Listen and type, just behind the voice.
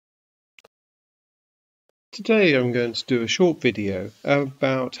Today I'm going to do a short video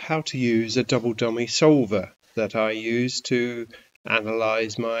about how to use a double dummy solver that I use to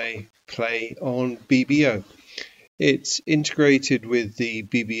analyze my play on BBO. It's integrated with the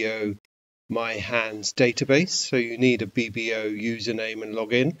BBO My Hands database, so you need a BBO username and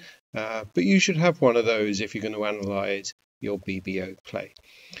login, but you should have one of those if you're going to analyze your BBO play.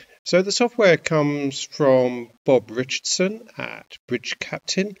 So the software comes from Bob Richardson at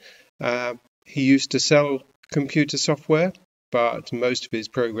BridgeCaptain. He used to sell computer software, but most of his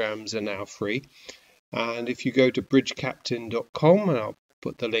programs are now free. And if you go to BridgeCaptain.com, and I'll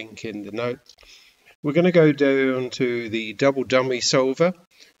put the link in the notes, we're going to go down to the double dummy solver.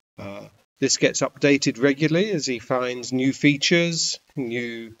 This gets updated regularly as he finds new features,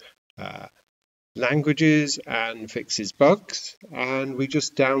 new languages, and fixes bugs. And we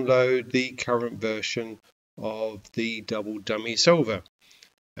just download the current version of the double dummy solver.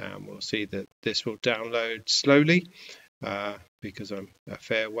 And we'll see that this will download slowly because I'm a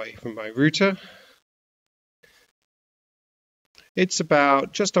fair way from my router. It's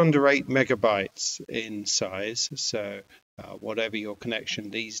about just under 8 megabytes in size, so whatever your connection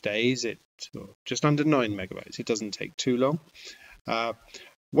these days, it's just under 9 megabytes. It doesn't take too long.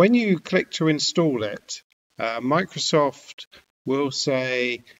 When you click to install it, Microsoft will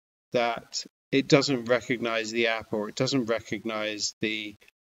say that it doesn't recognize the app, or it doesn't recognize the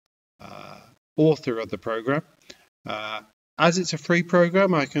author of the program. As it's a free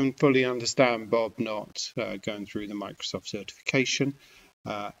program, I can fully understand Bob not going through the Microsoft certification.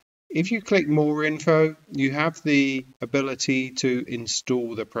 If you click more info, you have the ability to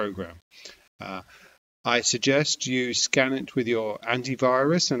install the program. I suggest you scan it with your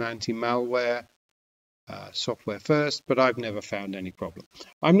antivirus and anti-malware software first, but I've never found any problem.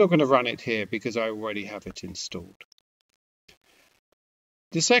 I'm not going to run it here because I already have it installed.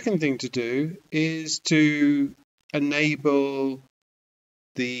 The second thing to do is to enable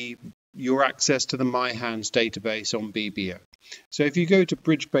your access to the My Hands database on BBO. So if you go to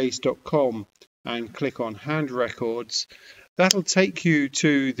bridgebase.com and click on Hand Records, that'll take you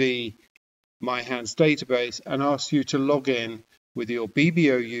to the My Hands database and ask you to log in with your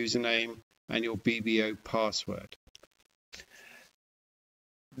BBO username and your BBO password.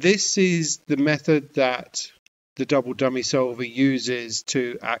 This is the method that the double dummy solver uses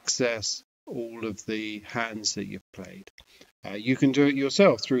to access all of the hands that you've played. You can do it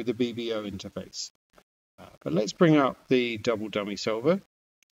yourself through the BBO interface. But let's bring up the double dummy solver.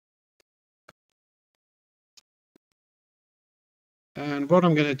 And what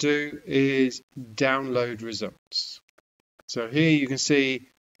I'm going to do is download results. So here you can see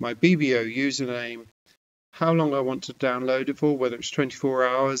my BBO username, how long I want to download it for, whether it's 24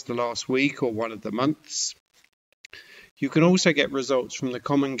 hours, the last week, or one of the months. You can also get results from the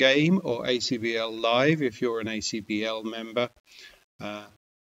Common Game or ACBL Live if you're an ACBL member,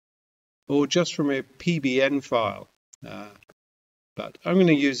 or just from a PBN file. But I'm going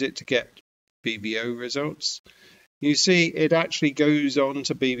to use it to get BBO results. You see it actually goes on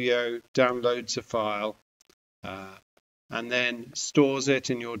to BBO, downloads a file, and then stores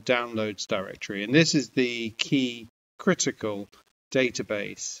it in your downloads directory. And this is the key critical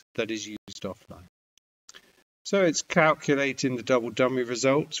database that is used offline. So it's calculating the double dummy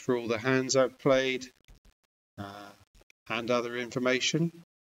results for all the hands I've played and other information.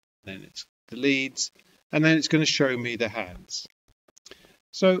 Then it's the leads, and then it's going to show me the hands.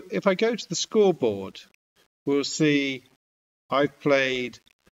 So if I go to the scoreboard, we'll see I've played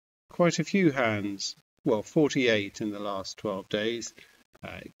quite a few hands, well, 48 in the last 12 days.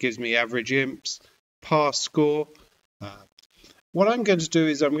 It gives me average imps, pass score. What I'm going to do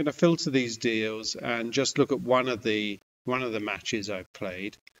is I'm going to filter these deals and just look at one of the matches I've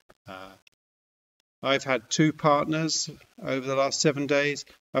played. I've had 2 partners over the last 7 days.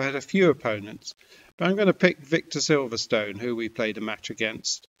 I've had a few opponents, but I'm going to pick Victor Silverstone, who we played a match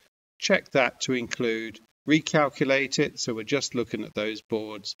against. Check that to include, recalculate it, so we're just looking at those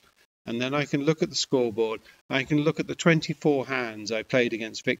boards. And then I can look at the scoreboard. I can look at the 24 hands I played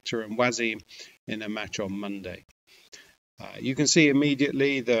against Victor and Wazim in a match on Monday. You can see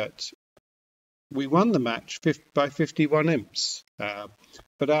immediately that we won the match by 51 imps,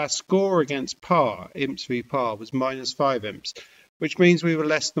 but our score against par, imps v par, was -5 imps, which means we were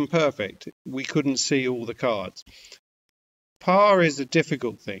less than perfect. We couldn't see all the cards. Par is a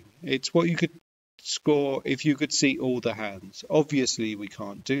difficult thing. It's what you could score if you could see all the hands. Obviously, we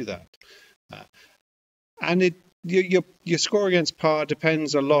can't do that. And your score against par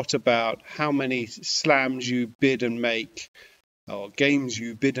depends a lot about how many slams you bid and make, or games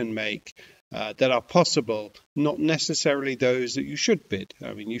you bid and make, that are possible, not necessarily those that you should bid.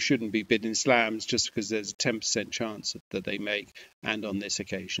 I mean, you shouldn't be bidding slams just because there's a 10% chance that they make, and on this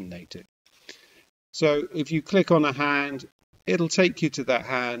occasion they do. So if you click on a hand, it'll take you to that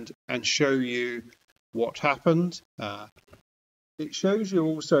hand and show you what happened. It shows you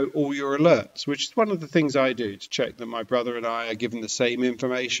also all your alerts, which is one of the things I do to check that my brother and I are giving the same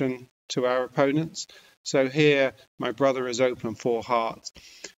information to our opponents. So here, my brother has opened 4 hearts,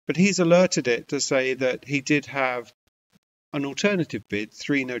 but he's alerted it to say that he did have an alternative bid,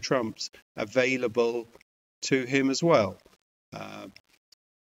 3 no trumps, available to him as well,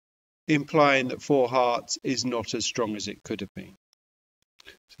 implying that 4 hearts is not as strong as it could have been.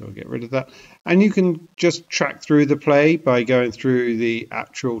 So we'll get rid of that. And you can just track through the play by going through the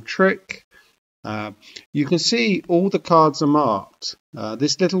actual trick. You can see all the cards are marked.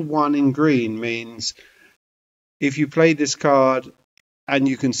 This little one in green means if you play this card and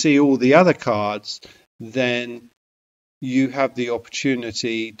you can see all the other cards, then you have the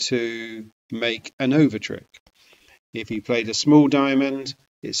opportunity to make an over trick. If he played a small diamond,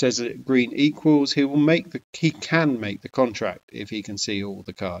 it says that green equals, he can make the contract if he can see all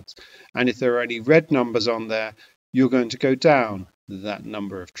the cards. And if there are any red numbers on there, you're going to go down that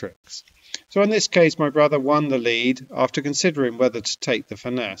number of tricks. So in this case, my brother won the lead after considering whether to take the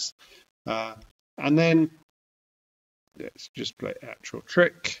finesse. And then, let's just play actual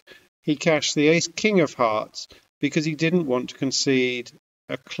trick. He cashed the ace king of hearts because he didn't want to concede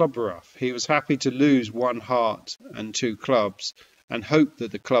a club ruff. He was happy to lose 1 heart and 2 clubs and hope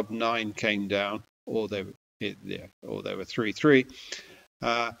that the club 9 came down, or they were 3-3,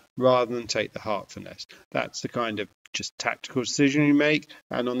 rather than take the heart finesse. That's the kind of just tactical decision you make,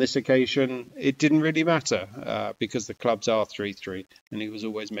 and on this occasion it didn't really matter because the clubs are 3-3 and he was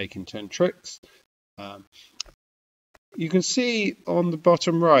always making 10 tricks. You can see on the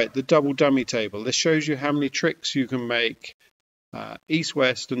bottom right the double dummy table. This shows you how many tricks you can make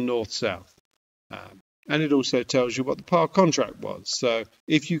east-west and north-south. And it also tells you what the par contract was. So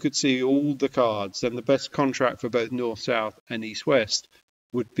if you could see all the cards, then the best contract for both north-south and east-west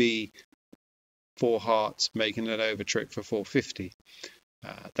would be 4 hearts making an over trick for 450.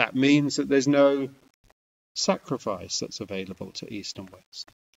 That means that there's no sacrifice that's available to east and west.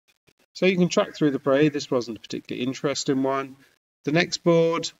 So you can track through the play. This wasn't a particularly interesting one. The next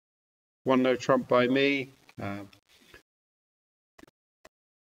board, 1 no trump by me.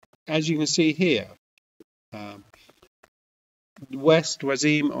 As you can see here, West,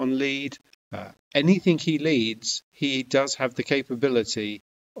 Wasim on lead. Anything he leads, he does have the capability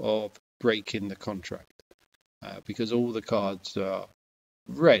of breaking the contract because all the cards are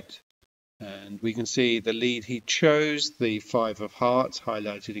red. And we can see the lead he chose, the 5 of hearts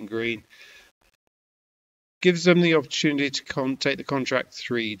highlighted in green, gives them the opportunity to take the contract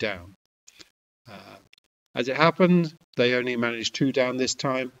 3 down. As it happened, they only managed 2 down this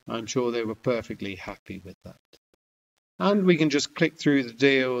time. I'm sure they were perfectly happy with that. And we can just click through the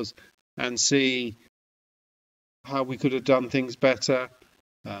deals and see how we could have done things better.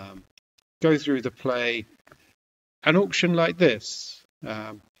 Go through the play. An auction like this,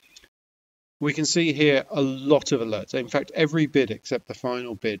 we can see here a lot of alerts. In fact, every bid except the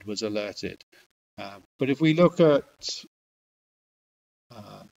final bid was alerted. But if we look at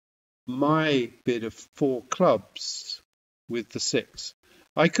my bid of 4 clubs with the 6,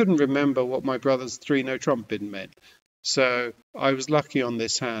 I couldn't remember what my brother's 3 no trump bid meant. So I was lucky on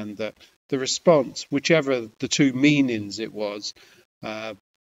this hand that the response, whichever the 2 meanings it was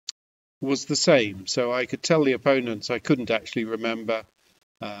the same. So I could tell the opponents I couldn't actually remember,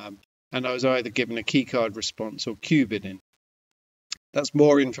 and I was either given a keycard response or Q bidding. That's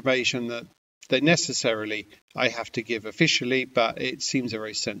more information that I have to give officially, but it seems a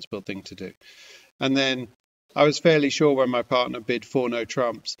very sensible thing to do. And then I was fairly sure when my partner bid 4 no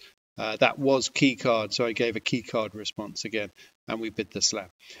trumps, that was keycard, so I gave a keycard response again, and we bid the slam.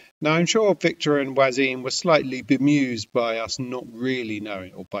 Now I'm sure Victor and Wasim were slightly bemused by us not really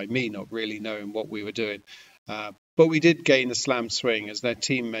knowing, or by me not really knowing what we were doing, but we did gain a slam swing as their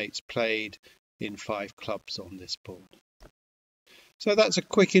teammates played in 5 clubs on this board. So that's a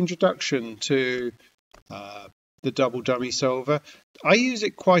quick introduction to the double dummy solver. I use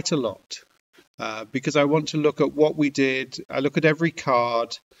it quite a lot because I want to look at what we did. I look at every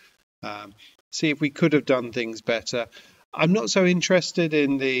card, see if we could have done things better. I'm not so interested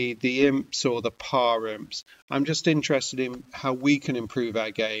in the imps or the par imps. I'm just interested in how we can improve our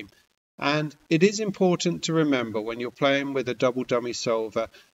game. And it is important to remember when you're playing with a double dummy solver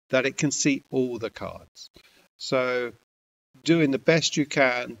that it can see all the cards. So doing the best you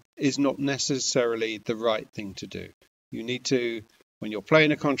can is not necessarily the right thing to do. You need to when you're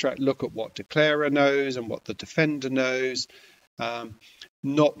playing a contract, look at what declarer knows and what the defender knows,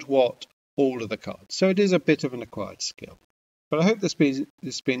 not what all of the cards. So it is a bit of an acquired skill. But I hope this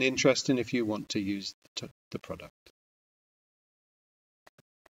has been interesting if you want to use the product.